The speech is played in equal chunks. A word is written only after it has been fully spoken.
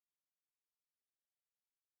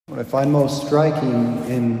What I find most striking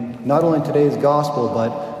in not only today's gospel,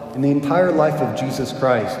 but in the entire life of Jesus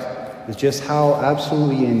Christ, is just how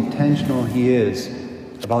absolutely intentional he is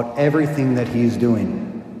about everything that he is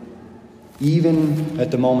doing. Even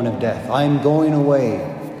at the moment of death. I am going away,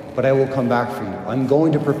 but I will come back for you. I'm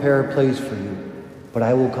going to prepare a place for you, but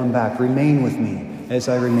I will come back. Remain with me as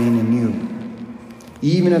I remain in you.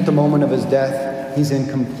 Even at the moment of his death, he's in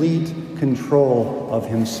complete control of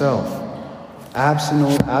himself.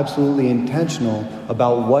 Absolutely intentional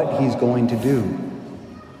about what he's going to do.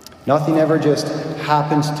 Nothing ever just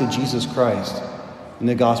happens to Jesus Christ in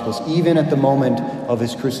the Gospels. Even at the moment of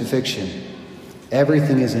his crucifixion,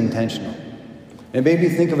 everything is intentional. It made me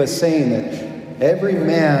think of a saying that every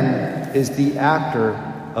man is the actor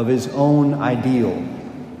of his own ideal.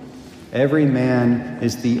 Every man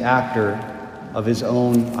is the actor of his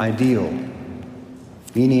own ideal.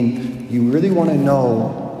 Meaning, you really want to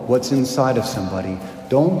know what's inside of somebody.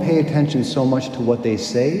 Don't pay attention so much to what they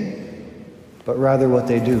say, but rather what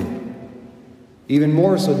they do. Even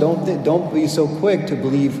more so, don't be so quick to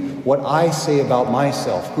believe what I say about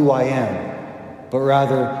myself, who I am, but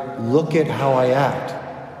rather look at how I act.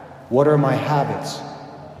 What are my habits?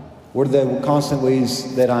 What are the constant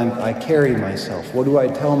ways that I carry myself? What do I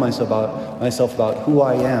tell myself about who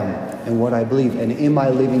I am and what I believe? And am I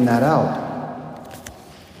living that out?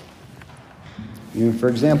 For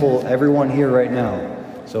example, everyone here right now,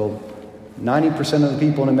 so 90% of the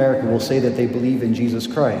people in America will say that they believe in Jesus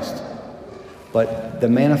Christ. But the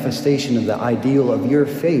manifestation of the ideal of your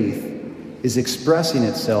faith is expressing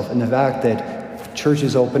itself in the fact that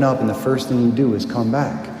churches open up and the first thing you do is come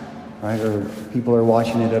back, right? Or people are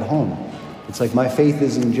watching it at home. It's like my faith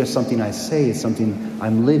isn't just something I say, it's something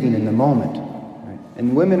I'm living in the moment. Right?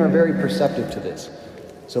 And women are very perceptive to this.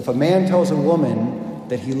 So if a man tells a woman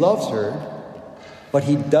that he loves her, but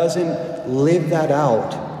he doesn't live that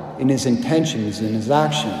out in his intentions and his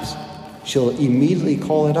actions, she'll immediately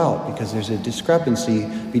call it out because there's a discrepancy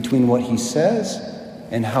between what he says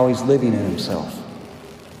and how he's living in himself.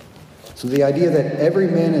 So the idea that every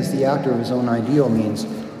man is the actor of his own ideal means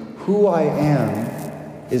who I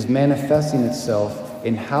am is manifesting itself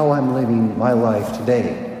in how I'm living my life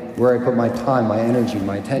today, where I put my time, my energy,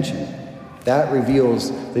 my attention. That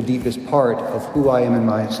reveals the deepest part of who I am in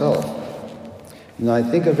myself. And I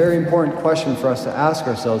think a very important question for us to ask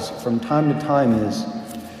ourselves from time to time is,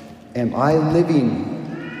 am I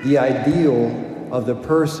living the ideal of the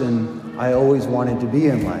person I always wanted to be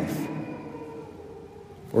in life?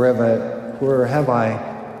 Or have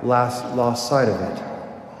I lost sight of it?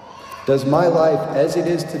 Does my life as it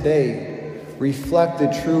is today reflect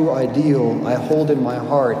the true ideal I hold in my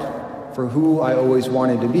heart for who I always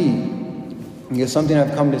wanted to be? Because something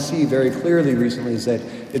I've come to see very clearly recently is that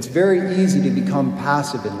it's very easy to become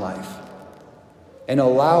passive in life and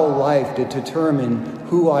allow life to determine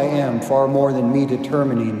who I am far more than me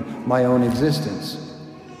determining my own existence.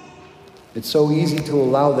 It's so easy to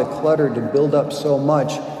allow the clutter to build up so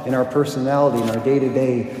much in our personality, in our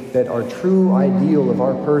day-to-day, that our true ideal of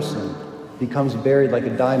our person becomes buried like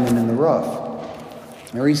a diamond in the rough.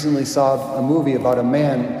 I recently saw a movie about a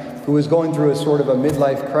man who was going through a sort of a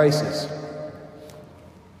midlife crisis.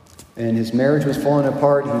 And his marriage was falling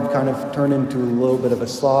apart. He kind of turned into a little bit of a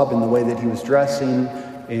slob in the way that he was dressing,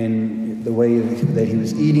 in the way that he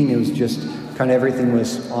was eating. It was just kind of everything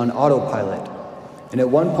was on autopilot. And at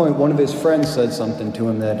one point, one of his friends said something to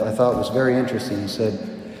him that I thought was very interesting. He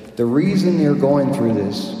said, the reason you're going through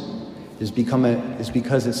this is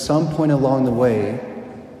because at some point along the way,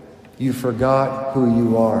 you forgot who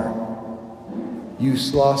you are. You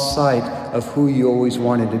lost sight of who you always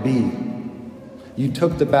wanted to be. You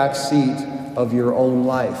took the back seat of your own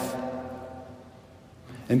life.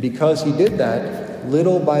 And because he did that,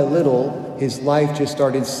 little by little, his life just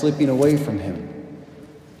started slipping away from him.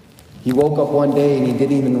 He woke up one day and he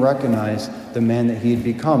didn't even recognize the man that he had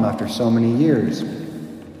become after so many years.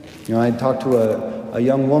 I talked to a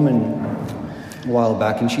young woman a while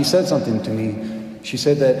back, and she said something to me. She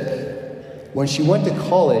said that when she went to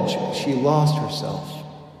college, she lost herself.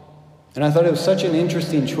 And I thought it was such an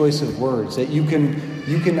interesting choice of words, that you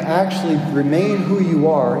can actually remain who you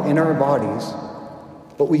are in our bodies,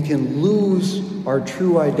 but we can lose our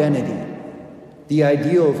true identity, the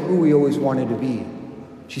ideal of who we always wanted to be.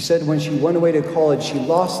 She said when she went away to college, she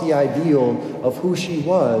lost the ideal of who she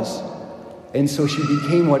was, and so she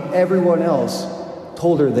became what everyone else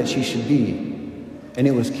told her that she should be, and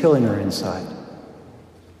it was killing her inside.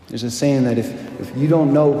 There's a saying that if you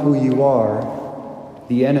don't know who you are,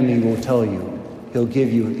 the enemy will tell you. He'll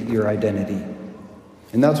give you your identity.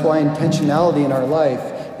 And that's why intentionality in our life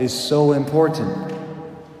is so important.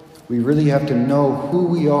 We really have to know who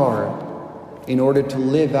we are in order to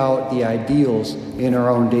live out the ideals in our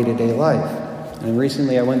own day-to-day life. And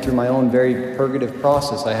recently I went through my own very purgative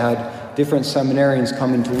process. I had different seminarians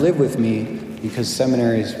come in to live with me because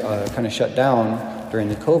seminaries kind of shut down during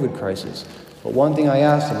the COVID crisis. But one thing I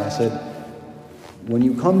asked them, I said, when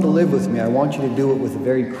you come to live with me, I want you to do it with a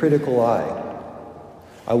very critical eye.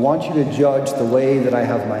 I want you to judge the way that I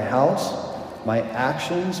have my house, my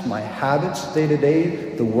actions, my habits day to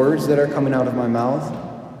day, the words that are coming out of my mouth,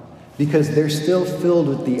 because they're still filled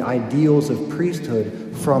with the ideals of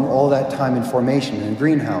priesthood from all that time in formation in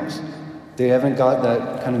greenhouse. They haven't got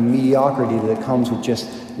that kind of mediocrity that comes with just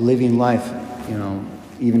living life,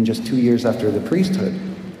 even just 2 years after the priesthood.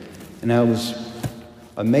 And I was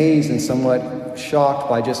amazed and somewhat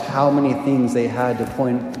shocked by just how many things they had to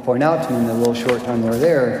point out to me in the little short time they were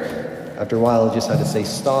there. After a while, I just had to say,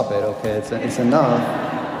 stop it, okay, it's enough.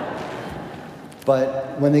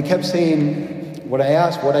 But when they kept saying, when I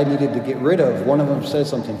asked what I needed to get rid of, one of them said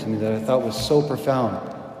something to me that I thought was so profound.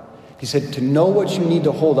 He said, to know what you need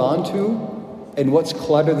to hold on to and what's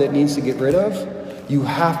clutter that needs to get rid of, you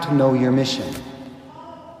have to know your mission.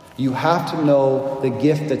 You have to know the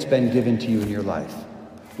gift that's been given to you in your life,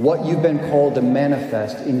 what you've been called to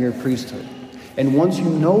manifest in your priesthood. And once you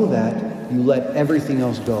know that, you let everything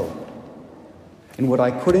else go. And what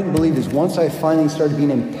I couldn't believe is once I finally started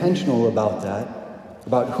being intentional about that,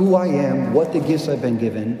 about who I am, what the gifts I've been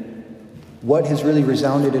given, what has really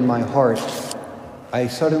resounded in my heart, I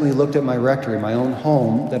suddenly looked at my rectory, my own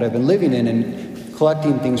home that I've been living in and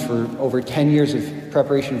collecting things for over 10 years of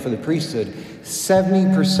preparation for the priesthood.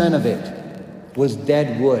 70% of it was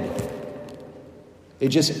dead wood. It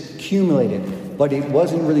just accumulated, but it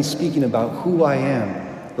wasn't really speaking about who I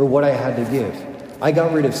am or what I had to give. I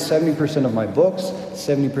got rid of 70% of my books,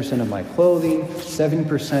 70% of my clothing,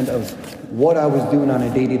 70% of what I was doing on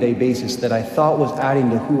a day-to-day basis that I thought was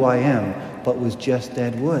adding to who I am, but was just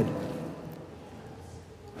dead wood.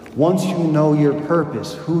 Once you know your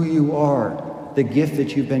purpose, who you are, the gift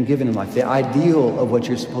that you've been given in life, the ideal of what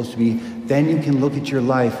you're supposed to be, then you can look at your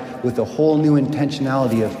life with a whole new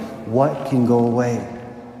intentionality of what can go away,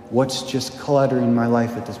 what's just cluttering my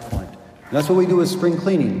life at this point. And that's what we do with spring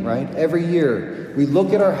cleaning, right? Every year, we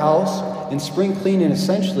look at our house, and spring cleaning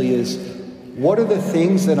essentially is, what are the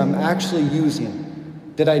things that I'm actually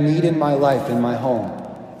using, that I need in my life, in my home?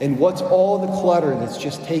 And what's all the clutter that's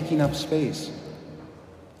just taking up space?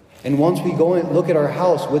 And once we go and look at our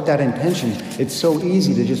house with that intention, it's so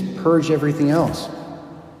easy to just purge everything else.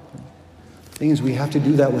 The thing is, we have to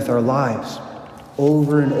do that with our lives,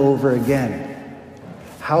 over and over again.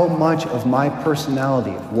 How much of my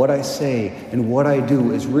personality, of what I say and what I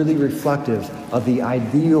do is really reflective of the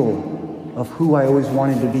ideal of who I always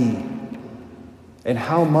wanted to be? And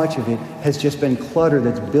how much of it has just been clutter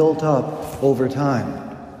that's built up over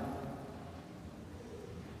time?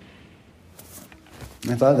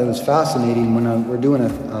 I thought that was fascinating when we're doing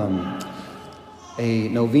a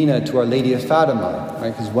novena to Our Lady of Fatima,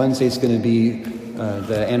 right? Because Wednesday's going to be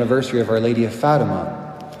the anniversary of Our Lady of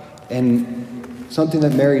Fatima. And something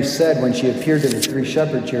that Mary said when she appeared to the three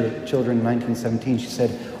shepherd children in 1917, she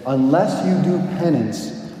said, unless you do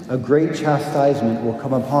penance, a great chastisement will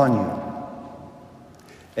come upon you.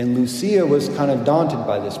 And Lucia was kind of daunted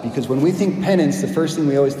by this, because when we think penance, the first thing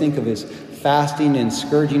we always think of is fasting and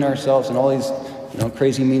scourging ourselves and all these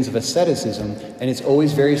crazy means of asceticism, and it's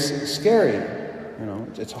always very scary.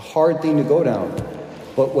 It's a hard thing to go down.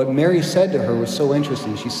 But what Mary said to her was so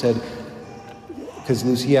interesting. She said, because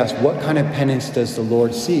Lucy asked, what kind of penance does the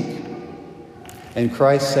Lord seek? And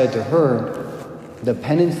Christ said to her, the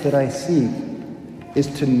penance that I seek is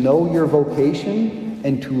to know your vocation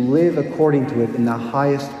and to live according to it in the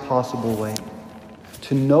highest possible way.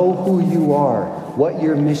 To know who you are, what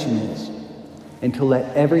your mission is, and to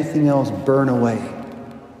let everything else burn away.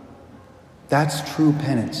 That's true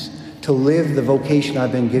penance, to live the vocation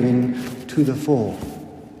I've been given to the full.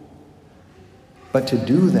 But to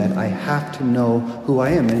do that, I have to know who I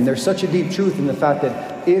am. And there's such a deep truth in the fact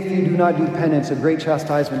that if you do not do penance, a great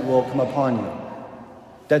chastisement will come upon you.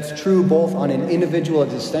 That's true both on an individual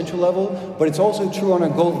existential level, but it's also true on a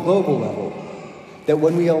global level. That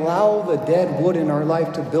when we allow the dead wood in our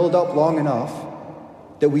life to build up long enough,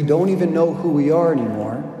 that we don't even know who we are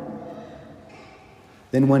anymore,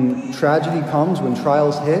 then when tragedy comes, when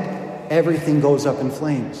trials hit, everything goes up in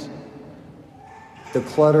flames. The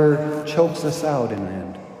clutter chokes us out in the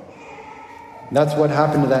end. That's what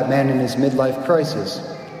happened to that man in his midlife crisis.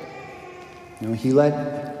 He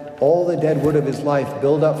let all the dead wood of his life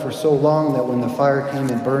build up for so long that when the fire came,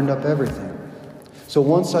 it burned up everything. So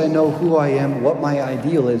once I know who I am, what my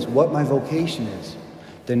ideal is, what my vocation is,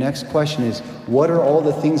 The next question is, what are all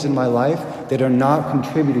the things in my life that are not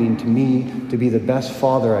contributing to me to be the best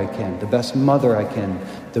father I can, the best mother I can,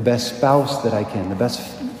 the best spouse that I can, the best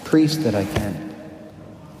priest that I can?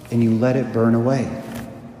 And you let it burn away.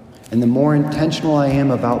 And the more intentional I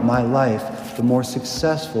am about my life, the more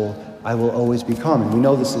successful I will always become. And we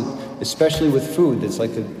know this, especially with food. That's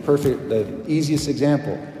like the easiest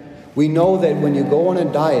example. We know that when you go on a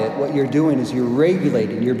diet, what you're doing is you're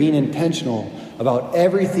regulating, you're being intentional about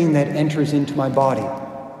everything that enters into my body.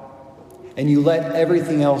 And you let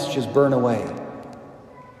everything else just burn away.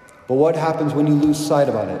 But what happens when you lose sight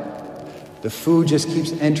about it? The food just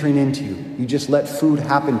keeps entering into you. You just let food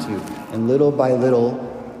happen to you. And little by little,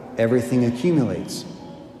 everything accumulates.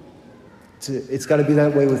 It's got to be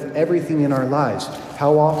that way with everything in our lives.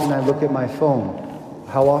 How often I look at my phone.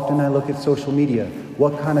 How often I look at social media.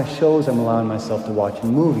 What kind of shows I'm allowing myself to watch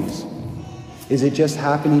in movies. Is it just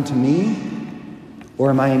happening to me? Or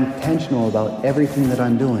am I intentional about everything that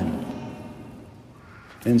I'm doing?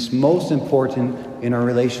 And it's most important in our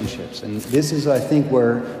relationships. And this is, I think,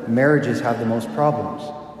 where marriages have the most problems.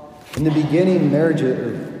 In the beginning,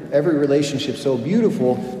 every relationship is so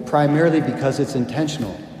beautiful, primarily because it's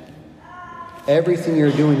intentional. Everything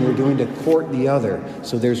you're doing to court the other.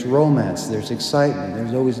 So there's romance, there's excitement,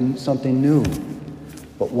 there's always something new.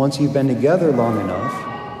 But once you've been together long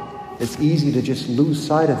enough, it's easy to just lose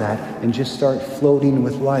sight of that and just start floating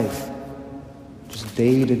with life. Just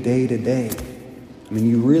day to day to day. I mean,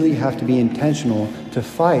 you really have to be intentional to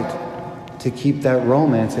fight to keep that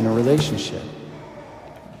romance in a relationship.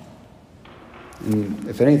 And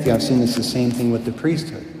if anything, I've seen this the same thing with the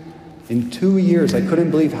priesthood. In 2 years, I couldn't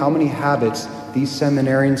believe how many habits these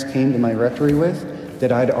seminarians came to my rectory with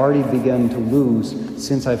that I'd already begun to lose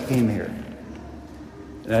since I came here.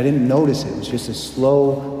 And I didn't notice it. It was just a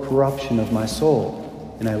slow corruption of my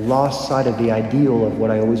soul. And I lost sight of the ideal of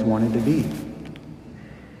what I always wanted to be.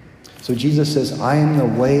 So Jesus says, I am the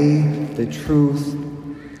way, the truth,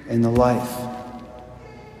 and the life.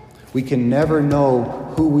 We can never know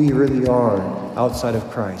who we really are outside of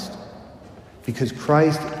Christ. Because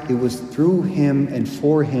Christ, it was through him and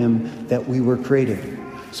for him that we were created.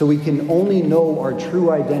 So we can only know our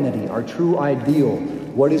true identity, our true ideal,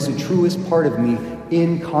 what is the truest part of me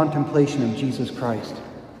in contemplation of Jesus Christ.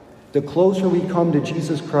 The closer we come to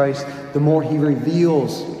Jesus Christ, the more he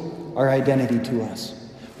reveals our identity to us.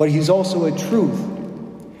 But he's also a truth.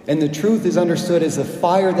 And the truth is understood as the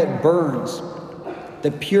fire that burns,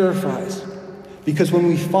 that purifies. Because when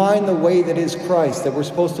we find the way that is Christ, that we're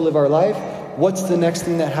supposed to live our life, what's the next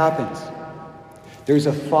thing that happens? There's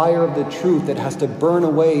a fire of the truth that has to burn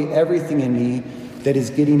away everything in me that is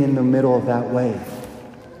getting in the middle of that way,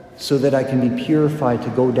 so that I can be purified to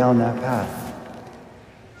go down that path.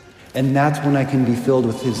 And that's when I can be filled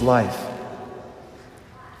with his life.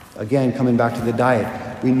 Again, coming back to the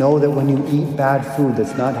diet, we know that when you eat bad food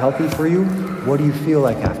that's not healthy for you, what do you feel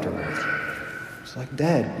like afterwards? It's like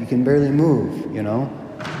dead. You can barely move, you know?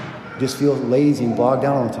 You just feel lazy and bogged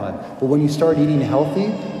down all the time. But when you start eating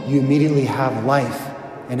healthy, you immediately have life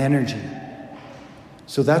and energy.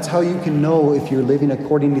 So that's how you can know if you're living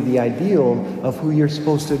according to the ideal of who you're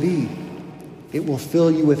supposed to be. It will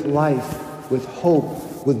fill you with life, with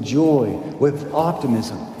hope, with joy, with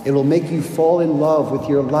optimism. It will make you fall in love with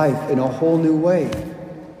your life in a whole new way.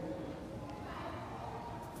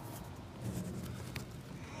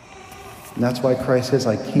 And that's why Christ says,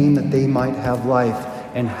 I came that they might have life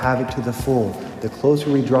and have it to the full. The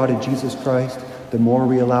closer we draw to Jesus Christ, the more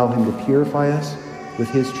we allow him to purify us with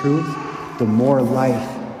his truth, the more life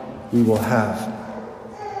we will have.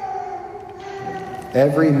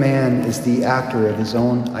 Every man is the actor of his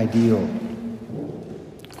own ideal.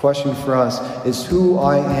 The question for us is who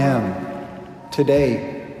I am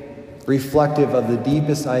today, reflective of the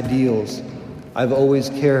deepest ideals I've always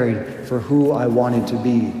carried for who I wanted to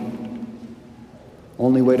be.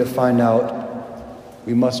 Only way to find out,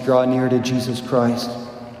 we must draw near to Jesus Christ.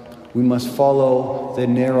 We must follow the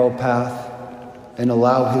narrow path and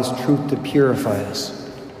allow his truth to purify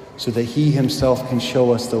us so that he himself can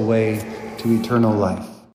show us the way to eternal life.